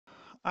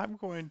I'm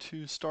going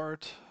to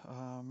start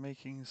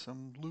making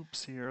some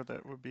loops here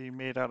that would be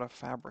made out of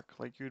fabric,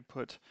 like you'd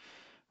put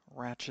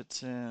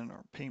ratchets in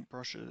or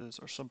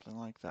paintbrushes or something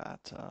like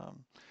that.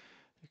 Um,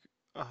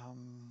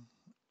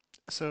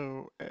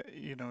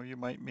 you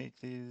might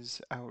make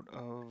these out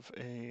of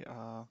an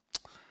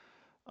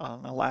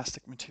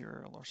elastic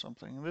material or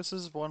something. This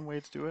is one way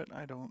to do it.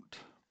 I don't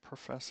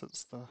profess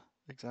it's the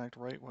exact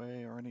right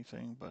way or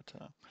anything, but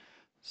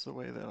it's the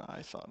way that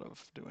I thought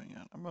of doing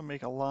it. I'm going to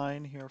make a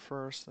line here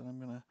first, and I'm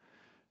going to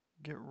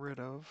get rid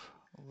of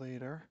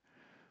later.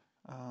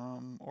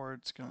 I'm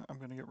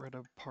gonna get rid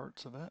of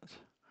parts of it.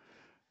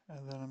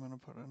 And then I'm gonna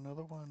put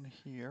another one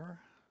here.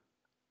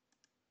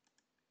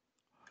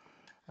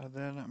 And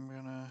then I'm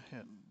gonna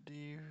hit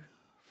D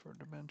for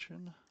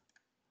dimension.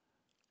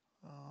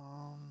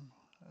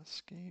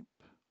 Escape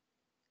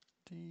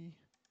D.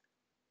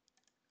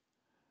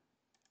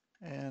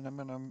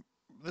 And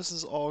this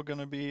is all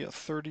gonna be a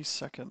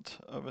 32nd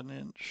of an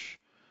inch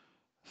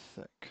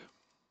thick.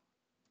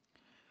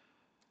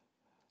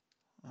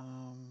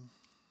 Um,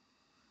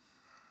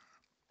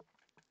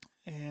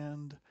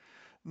 and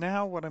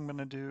now what I'm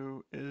gonna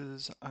do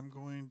is I'm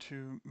going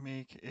to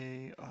make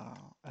an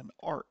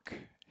arc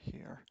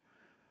here.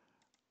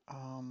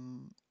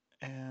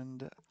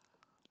 And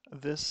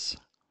this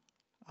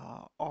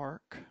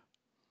arc,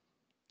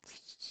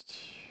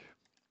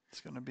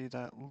 it's going to be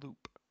that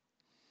loop.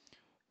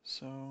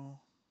 So,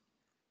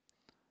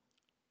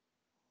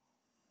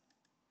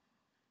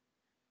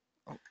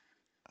 oh,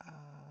 I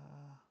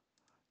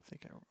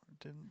think I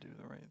didn't do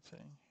the right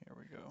thing. Here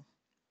we go.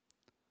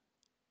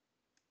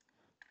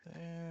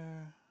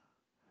 There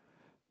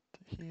to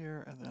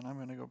here, and then I'm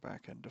going to go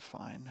back and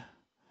define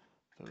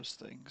those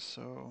things.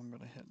 So I'm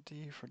going to hit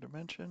D for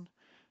dimension.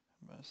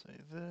 I'm going to say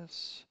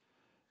this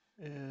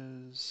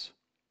is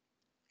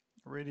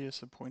a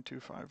radius of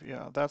 0.25.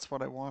 Yeah, that's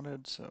what I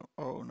wanted. So,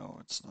 oh no,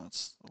 it's not.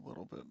 It's a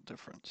little bit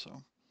different.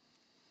 So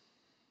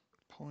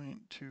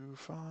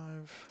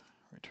 0.25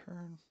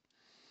 return.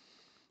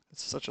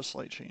 It's such a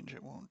slight change,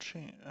 it won't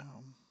change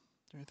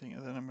do anything.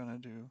 And then I'm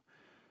going to do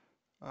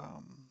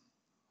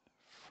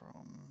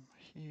from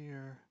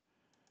here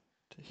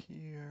to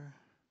here,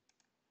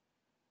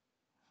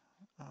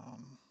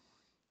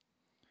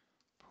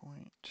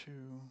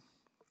 0.2.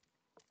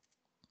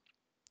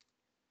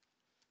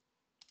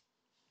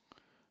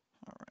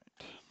 All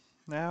right.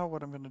 Now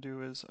what I'm going to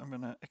do is I'm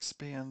going to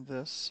expand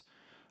this,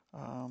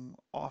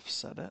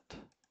 offset it,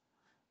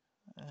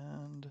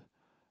 and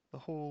the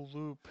whole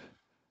loop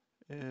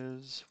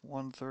is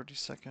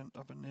 1/32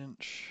 of an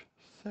inch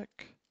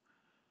thick.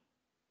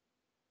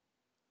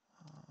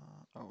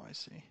 Oh, I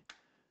see.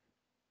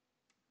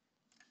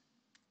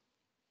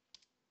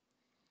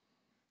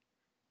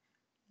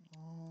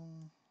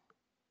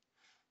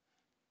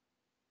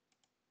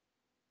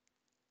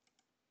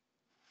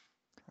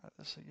 Try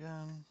this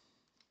again.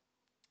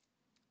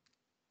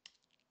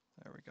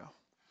 There we go.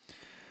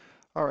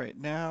 All right,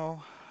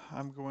 now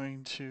I'm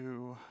going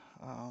to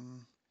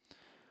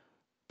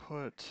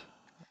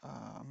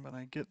I'm going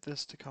to get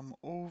this to come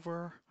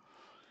over.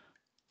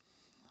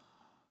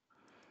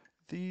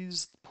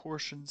 These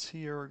portions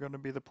here are going to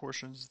be the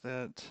portions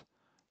that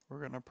we're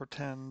going to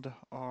pretend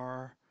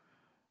are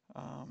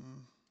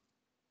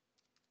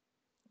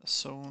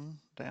sewn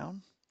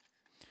down.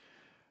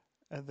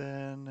 And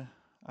then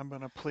I'm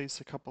going to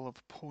place a couple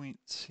of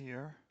points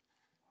here.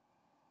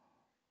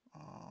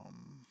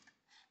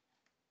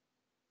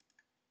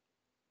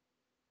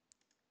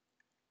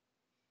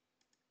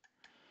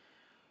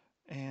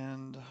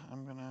 And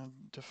I'm going to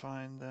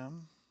define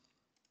them.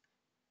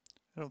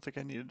 I don't think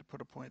I needed to put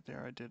a point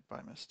there. I did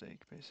by mistake,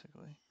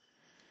 basically.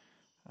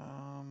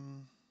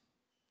 And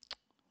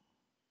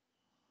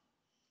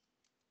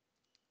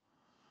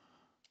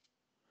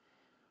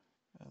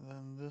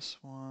then this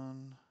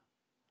one,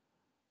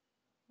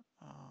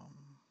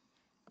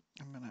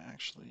 I'm going to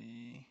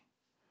actually,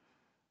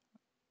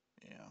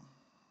 yeah,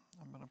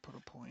 I'm going to put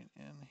a point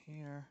in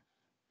here.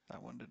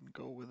 That one didn't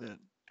go with it,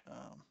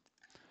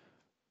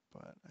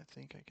 but I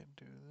think I can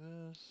do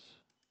this.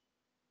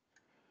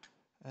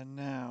 And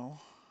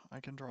now I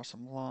can draw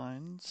some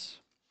lines.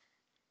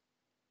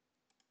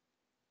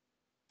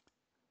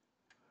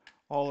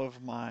 All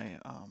of my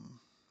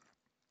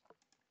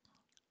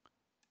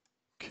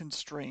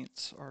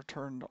constraints are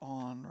turned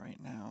on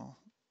right now.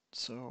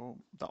 So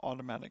the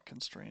automatic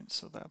constraints,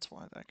 so that's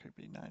why that could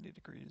be 90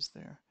 degrees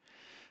there.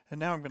 And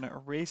now I'm going to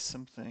erase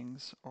some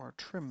things or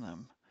trim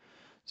them.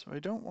 So I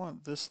don't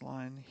want this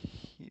line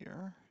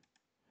here.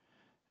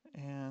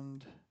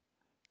 And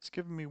it's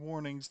giving me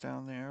warnings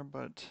down there,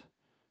 but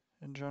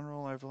in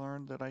general I've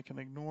learned that I can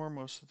ignore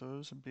most of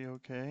those and be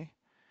okay.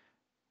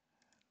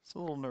 It's a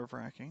little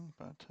nerve-wracking,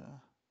 but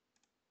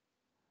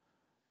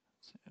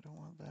see, I don't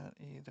want that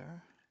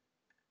either.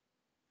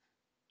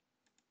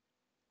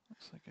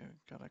 Looks like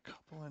I've got a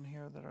couple in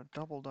here that are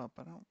doubled up.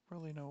 I don't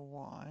really know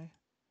why.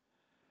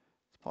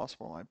 It's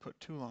possible I put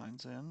two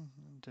lines in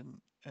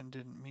and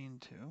didn't mean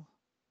to.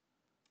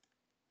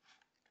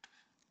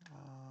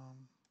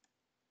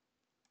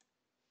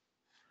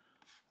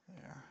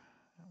 There.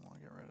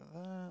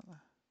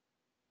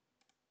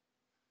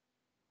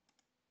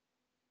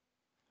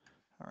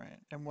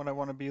 And what I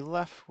want to be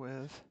left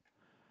with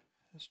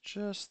is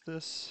just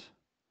this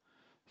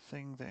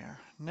thing there.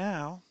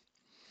 Now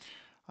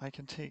I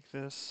can take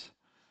this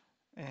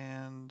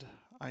and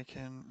I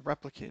can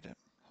replicate it.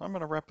 So I'm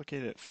going to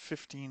replicate it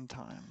 15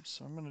 times.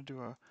 So I'm going to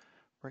do a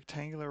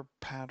rectangular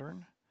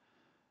pattern.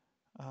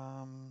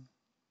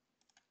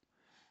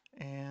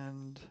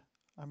 And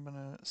I'm going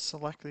to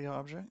select the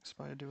objects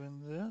by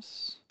doing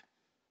this.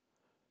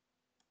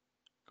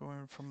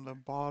 Going from the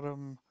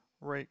bottom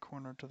right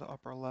corner to the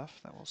upper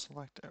left, that will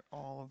select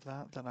all of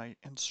that I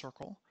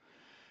encircle.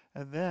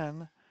 And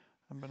then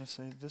I'm going to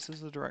say this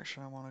is the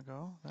direction I want to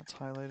go. That's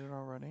highlighted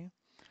already.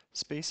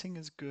 Spacing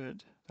is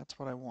good. That's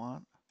what I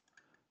want.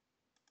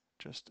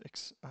 Just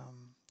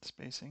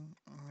spacing.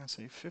 I'm going to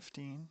say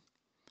 15.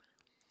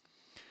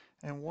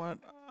 And what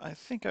I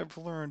think I've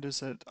learned is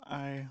that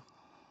I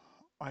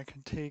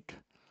can take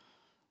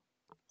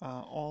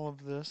all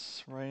of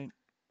this, right,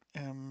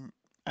 and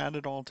add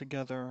it all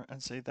together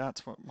and say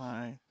that's what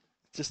my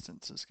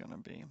distance is going to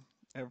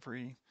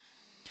be.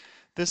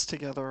 This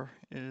together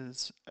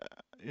is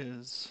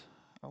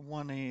a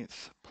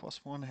 1/8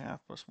 plus 1/2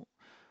 plus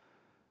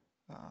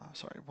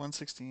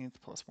 1/16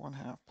 plus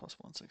 1/2 plus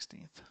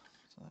 1/16.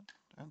 So that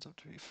ends up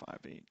to be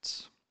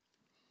 5/8.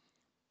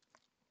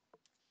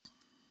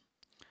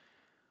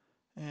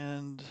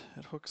 And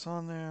it hooks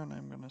on there, and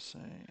I'm going to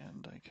say,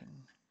 and I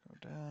can go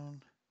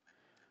down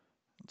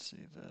and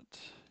see that,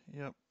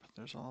 yep,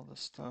 there's all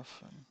this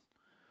stuff, and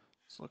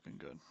it's looking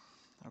good.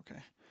 Okay,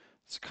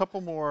 there's a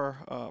couple more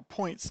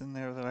points in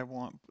there that I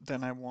want,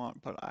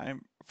 but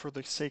for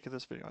the sake of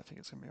this video, I think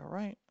it's going to be all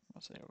right.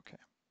 I'll say okay.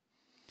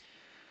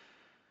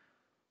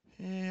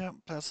 Yep,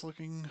 that's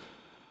looking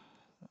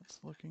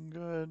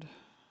good.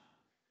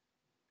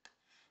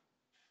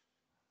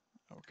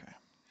 Okay,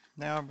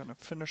 now I'm going to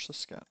finish the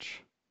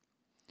sketch.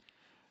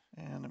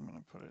 And I'm going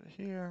to put it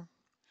here.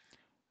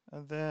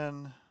 And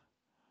then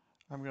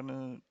I'm going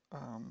to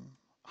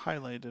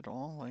highlight it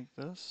all like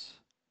this.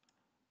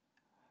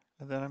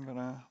 And then I'm going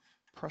to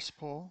press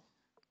pull.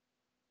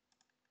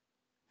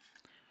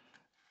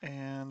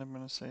 And I'm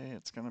going to say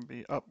it's going to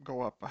be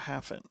go up a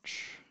 1/2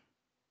 inch.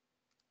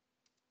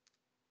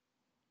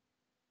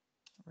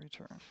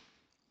 Return.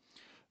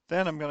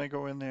 Then I'm going to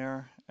go in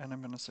there and I'm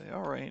going to say,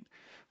 all right,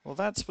 well,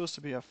 that's supposed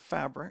to be a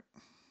fabric,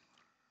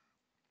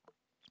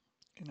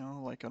 you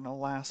know, like an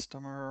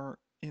elastomer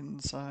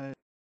inside,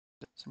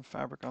 some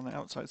fabric on the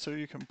outside. So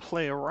you can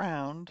play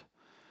around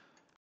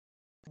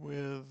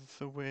with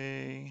the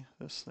way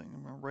this thing,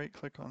 I'm going to right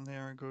click on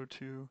there and go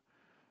to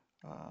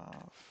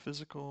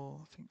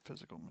physical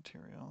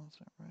material, is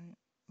that right?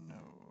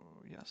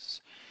 No,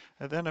 yes.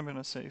 And then I'm going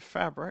to say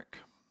fabric,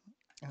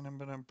 and I'm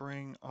going to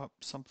bring up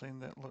something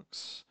that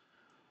looks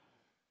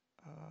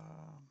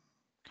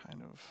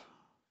kind of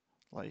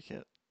like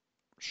it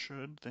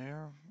should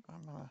there.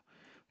 I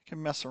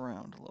can mess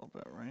around a little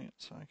bit, right?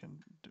 So I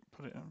can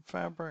put it in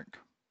fabric,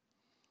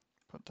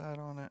 put that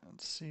on it, and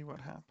see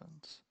what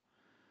happens.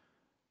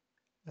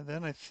 And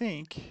then I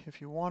think if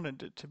you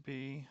wanted it to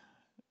be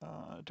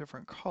a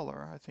different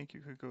color, I think you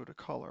could go to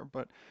color,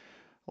 but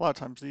a lot of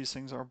times these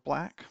things are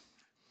black.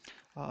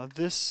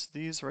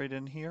 These right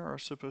in here are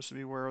supposed to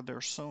be where they're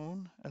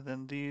sewn, and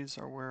then these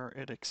are where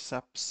it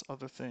accepts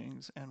other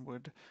things and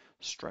would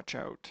stretch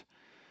out.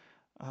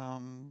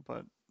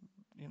 But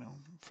you know,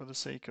 for the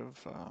sake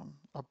of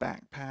a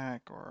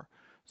backpack or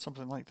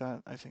something like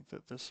that, I think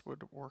that this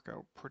would work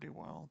out pretty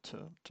well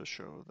to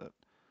show that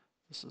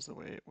this is the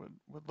way it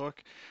would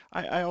look.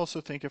 I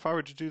also think if I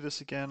were to do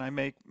this again, I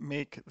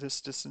make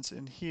this distance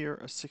in here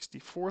a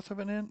 1/64 of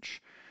an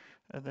inch,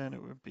 and then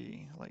it would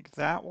be like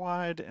that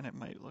wide, and it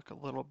might look a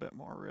little bit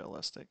more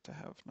realistic to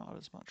have not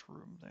as much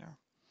room there.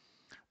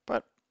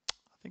 But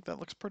I think that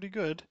looks pretty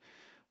good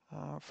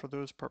for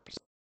those purposes.